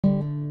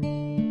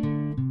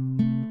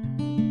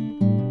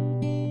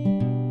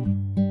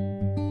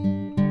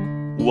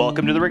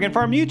Welcome to the Rig and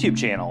Farm YouTube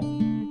channel.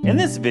 In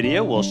this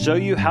video, we'll show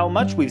you how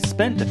much we've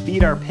spent to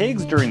feed our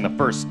pigs during the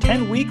first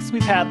 10 weeks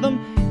we've had them,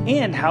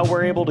 and how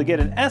we're able to get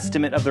an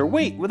estimate of their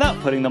weight without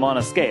putting them on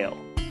a scale.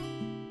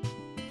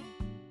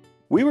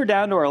 We were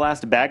down to our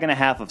last bag and a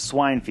half of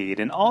swine feed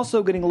and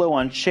also getting low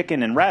on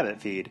chicken and rabbit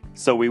feed,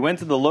 so we went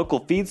to the local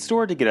feed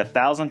store to get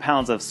 1,000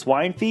 pounds of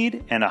swine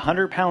feed and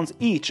 100 pounds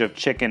each of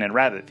chicken and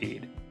rabbit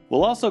feed.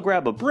 We'll also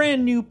grab a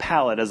brand new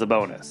pallet as a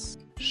bonus.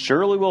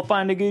 Surely we'll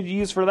find a good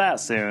use for that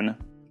soon.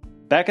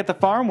 Back at the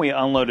farm, we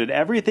unloaded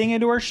everything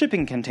into our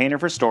shipping container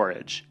for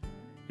storage.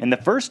 In the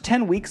first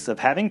 10 weeks of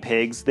having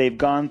pigs, they've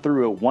gone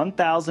through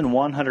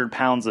 1,100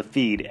 pounds of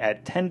feed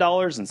at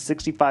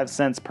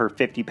 $10.65 per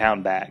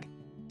 50-pound bag.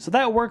 So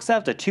that works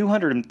out to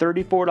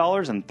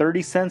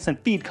 $234.30 in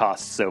feed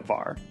costs so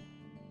far.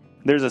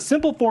 There's a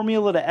simple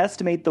formula to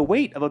estimate the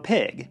weight of a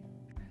pig.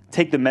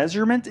 Take the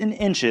measurement in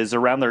inches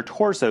around their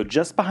torso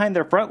just behind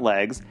their front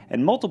legs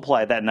and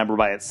multiply that number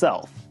by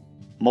itself.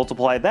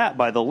 Multiply that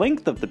by the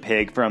length of the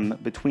pig from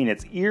between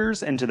its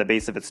ears and to the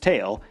base of its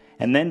tail,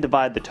 and then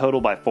divide the total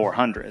by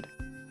 400.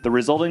 The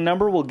resulting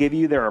number will give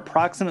you their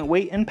approximate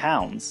weight in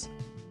pounds.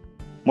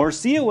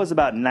 Morcilla was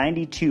about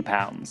 92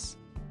 pounds.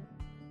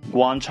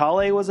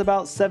 Guanciale was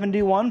about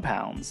 71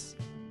 pounds.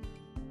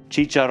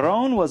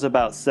 Chicharron was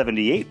about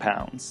 78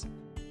 pounds.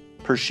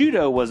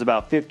 Prosciutto was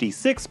about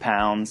 56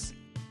 pounds.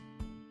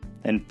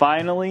 And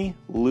finally,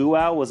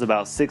 luau was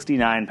about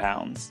 69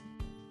 pounds.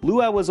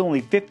 Luau was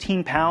only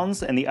 15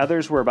 pounds and the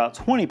others were about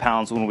 20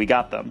 pounds when we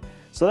got them,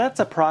 so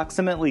that's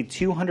approximately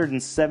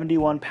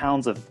 271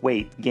 pounds of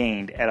weight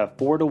gained at a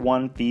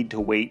 4-to-1 feed to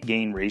weight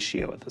gain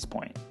ratio at this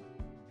point.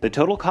 The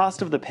total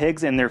cost of the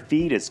pigs and their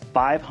feed is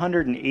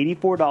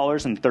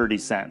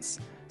 $584.30,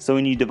 so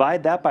when you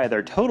divide that by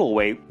their total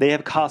weight, they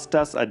have cost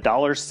us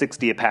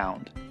 $1.60 a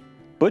pound.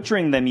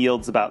 Butchering them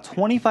yields about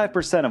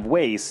 25% of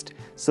waste,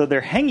 so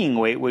their hanging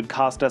weight would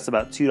cost us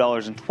about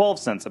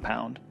 $2.12 a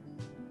pound.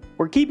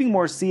 We're keeping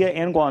Morcilla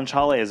and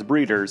Guanciale as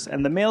breeders,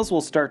 and the males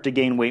will start to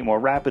gain weight more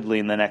rapidly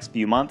in the next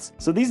few months,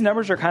 so these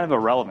numbers are kind of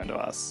irrelevant to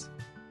us.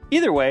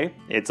 Either way,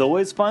 it's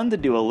always fun to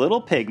do a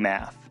little pig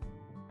math.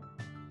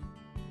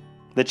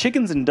 The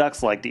chickens and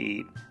ducks like to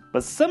eat,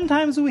 but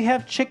sometimes we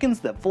have chickens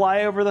that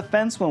fly over the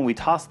fence when we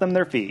toss them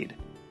their feed.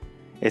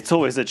 It's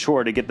always a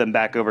chore to get them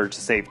back over to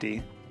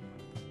safety.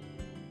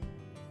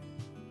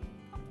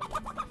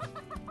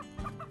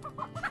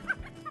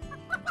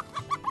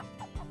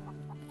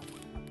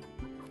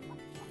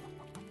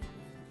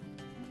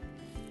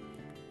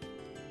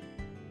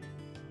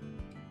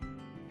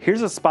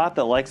 Here's a spot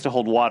that likes to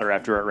hold water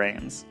after it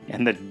rains,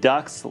 and the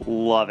ducks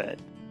love it.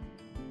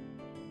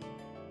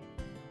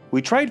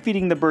 We tried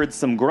feeding the birds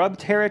some Grub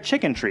Terra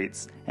chicken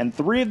treats, and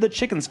 3 of the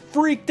chickens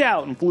freaked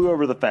out and flew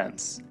over the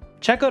fence.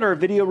 Check out our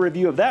video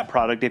review of that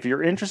product if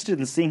you're interested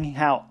in seeing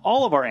how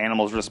all of our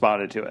animals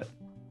responded to it.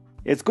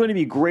 It's going to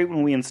be great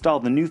when we install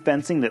the new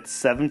fencing that's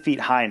 7 feet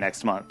high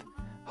next month.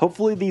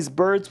 Hopefully these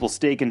birds will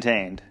stay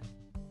contained.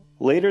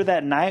 Later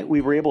that night, we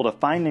were able to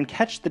find and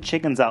catch the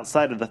chickens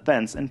outside of the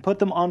fence and put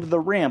them onto the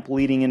ramp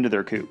leading into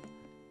their coop.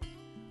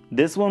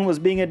 This one was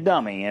being a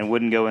dummy and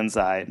wouldn't go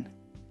inside.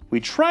 We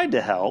tried to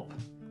help.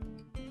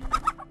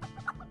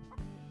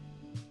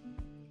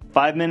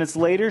 5 minutes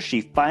later,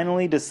 she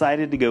finally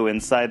decided to go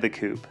inside the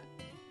coop.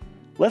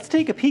 Let's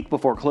take a peek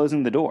before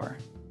closing the door.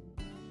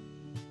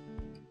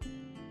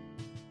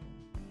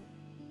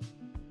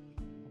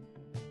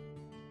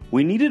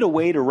 We needed a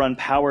way to run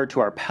power to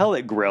our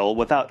pellet grill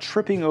without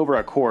tripping over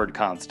a cord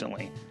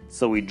constantly,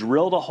 so we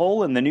drilled a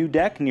hole in the new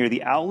deck near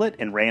the outlet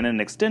and ran an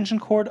extension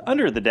cord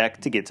under the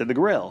deck to get to the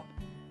grill.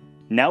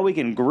 Now we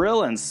can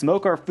grill and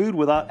smoke our food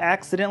without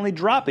accidentally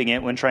dropping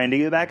it when trying to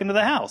get back into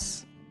the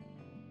house.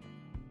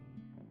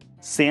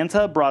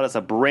 Santa brought us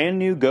a brand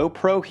new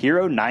GoPro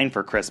Hero 9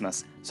 for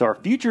Christmas, so our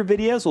future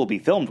videos will be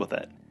filmed with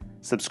it.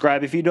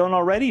 Subscribe if you don't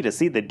already to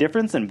see the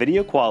difference in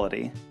video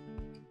quality.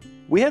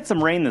 We had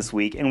some rain this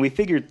week, and we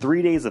figured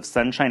 3 days of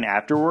sunshine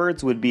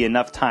afterwards would be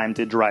enough time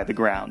to dry the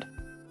ground.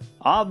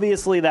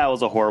 Obviously, that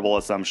was a horrible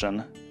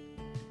assumption.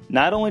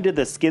 Not only did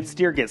the skid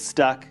steer get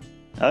stuck,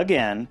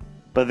 again,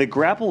 but the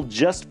grapple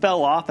just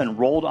fell off and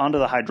rolled onto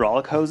the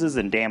hydraulic hoses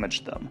and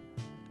damaged them.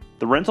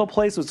 The rental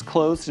place was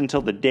closed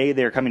until the day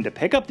they were coming to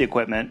pick up the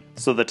equipment,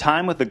 so the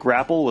time with the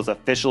grapple was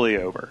officially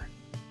over.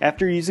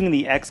 After using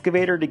the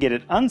excavator to get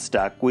it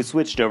unstuck, we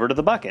switched over to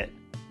the bucket.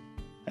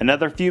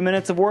 Another few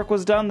minutes of work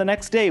was done the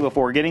next day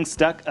before getting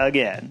stuck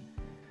again.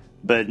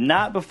 But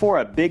not before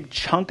a big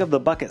chunk of the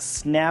bucket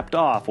snapped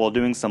off while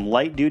doing some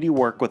light-duty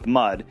work with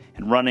mud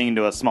and running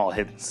into a small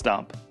hidden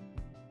stump.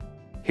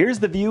 Here's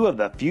the view of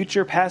the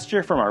future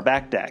pasture from our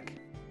back deck.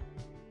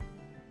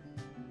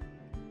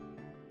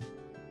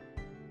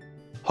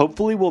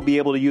 Hopefully we'll be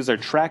able to use our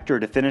tractor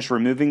to finish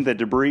removing the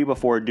debris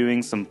before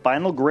doing some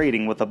final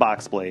grading with a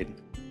box blade.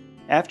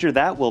 After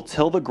that, we'll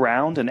till the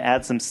ground and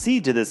add some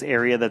seed to this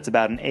area that's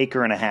about 1.5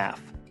 acres.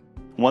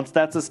 Once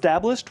that's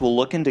established, we'll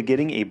look into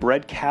getting a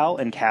bred cow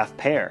and calf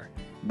pair.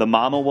 The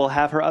mama will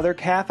have her other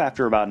calf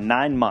after about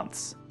 9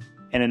 months.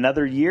 In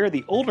another year,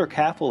 the older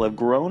calf will have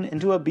grown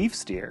into a beef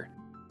steer.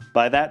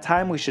 By that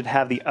time, we should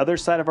have the other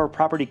side of our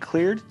property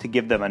cleared to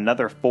give them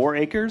another 4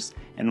 acres,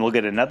 and we'll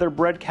get another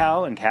bred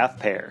cow and calf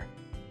pair.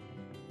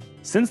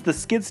 Since the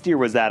skid steer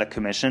was out of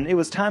commission, it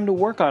was time to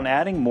work on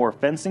adding more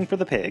fencing for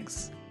the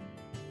pigs.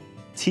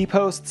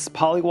 T-posts,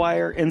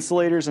 polywire,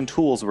 insulators, and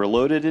tools were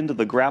loaded into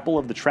the grapple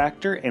of the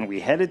tractor, and we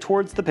headed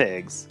towards the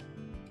pigs.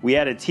 We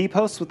added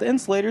T-posts with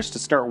insulators to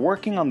start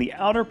working on the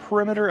outer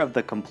perimeter of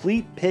the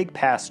complete pig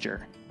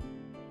pasture.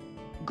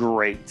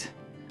 Great!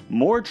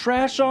 More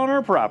trash on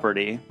our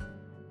property!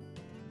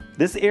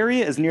 This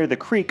area is near the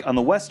creek on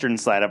the western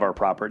side of our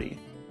property.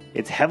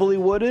 It's heavily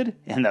wooded,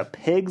 and the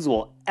pigs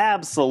will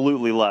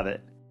absolutely love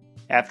it.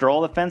 After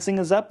all the fencing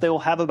is up, they will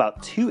have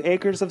about 2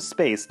 acres of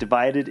space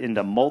divided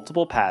into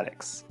multiple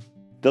paddocks.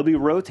 They'll be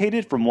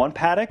rotated from one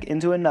paddock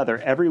into another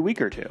every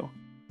week or 2.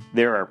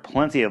 There are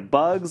plenty of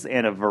bugs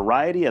and a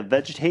variety of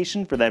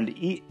vegetation for them to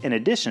eat in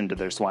addition to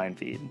their swine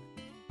feed.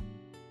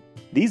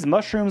 These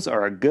mushrooms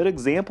are a good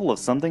example of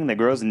something that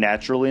grows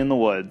naturally in the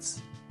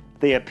woods.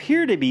 They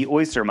appear to be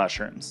oyster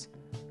mushrooms.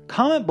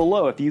 Comment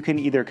below if you can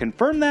either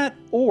confirm that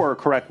or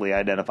correctly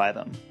identify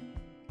them.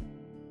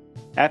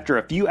 After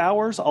a few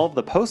hours, all of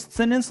the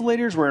posts and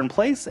insulators were in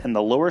place and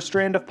the lower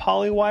strand of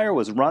polywire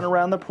was run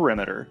around the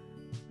perimeter.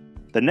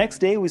 The next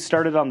day we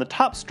started on the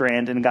top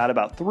strand and got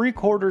about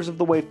 3/4 of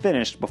the way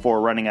finished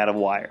before running out of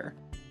wire.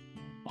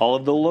 All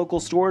of the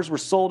local stores were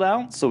sold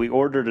out, so we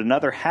ordered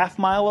another half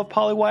mile of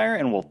polywire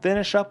and we'll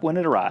finish up when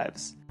it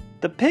arrives.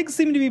 The pigs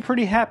seem to be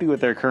pretty happy with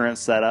their current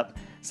setup,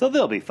 so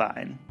they'll be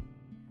fine.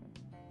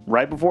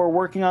 Right before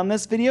working on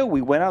this video,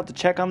 we went out to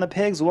check on the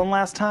pigs one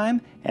last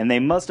time, and they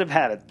must have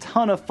had a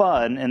ton of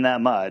fun in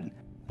that mud.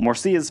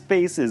 Morcia's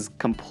face is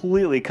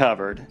completely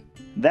covered.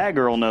 That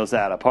girl knows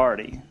how to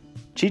party.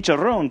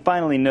 Chicharron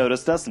finally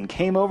noticed us and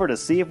came over to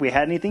see if we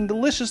had anything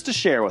delicious to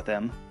share with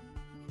him.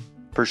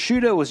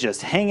 Prosciutto was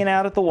just hanging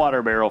out at the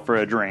water barrel for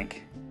a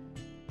drink.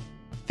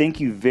 Thank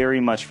you very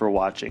much for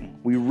watching.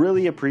 We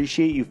really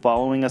appreciate you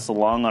following us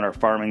along on our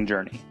farming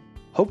journey.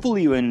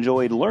 Hopefully you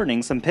enjoyed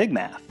learning some pig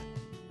math.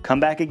 Come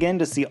back again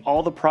to see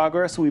all the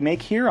progress we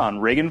make here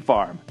on Reagan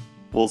Farm.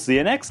 We'll see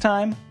you next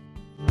time!